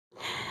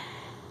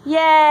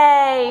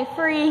Yay,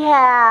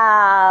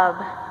 Freehab.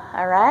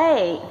 All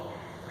right.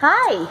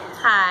 Hi.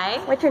 Hi.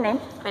 What's your name?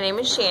 My name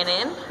is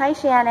Shannon. Hi,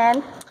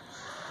 Shannon.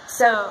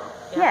 So,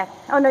 yeah.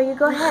 Oh, no, you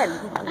go ahead.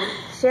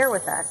 Share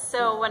with us.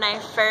 So when I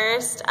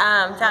first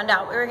found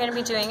out we were going to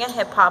be doing a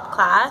hip hop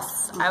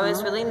class, I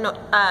was really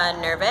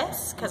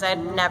nervous because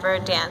I'd never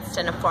danced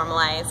in a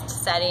formalized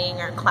setting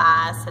or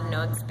class and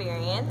no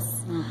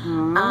experience.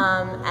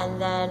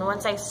 And then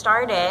once I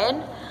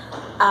started,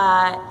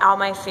 all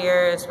my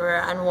fears were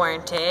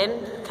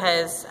unwarranted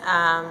because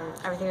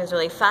everything was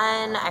really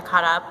fun. I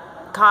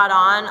caught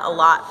on a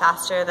lot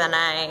faster than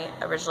I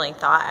originally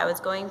thought I was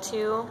going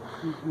to,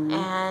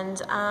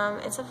 and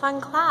it's a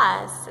fun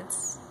class.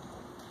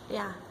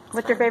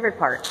 What's your favorite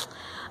part?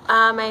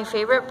 My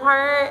favorite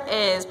part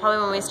is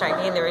probably when we start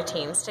getting the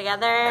routines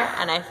together,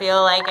 and I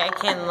feel like I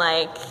can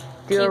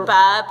keep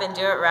up and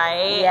do it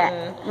right.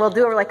 Yeah, we'll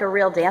do it like a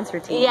real dance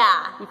routine.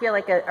 Yeah. You feel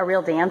like a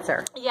real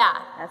dancer.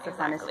 Yeah, that's the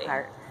funnest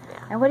part.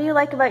 Yeah. And what do you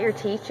like about your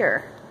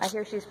teacher? I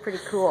hear she's pretty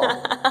cool.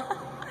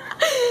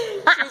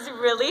 She's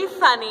really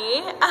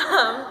funny.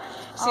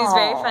 She's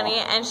very funny,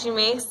 and she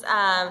makes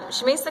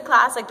the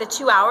class, the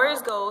 2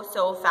 hours, go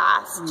so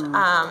fast.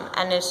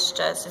 And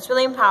it's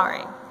really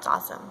empowering. It's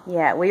awesome.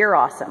 Yeah, well, you're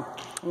awesome.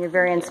 You're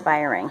very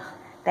inspiring.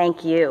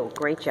 Thank you.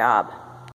 Great job.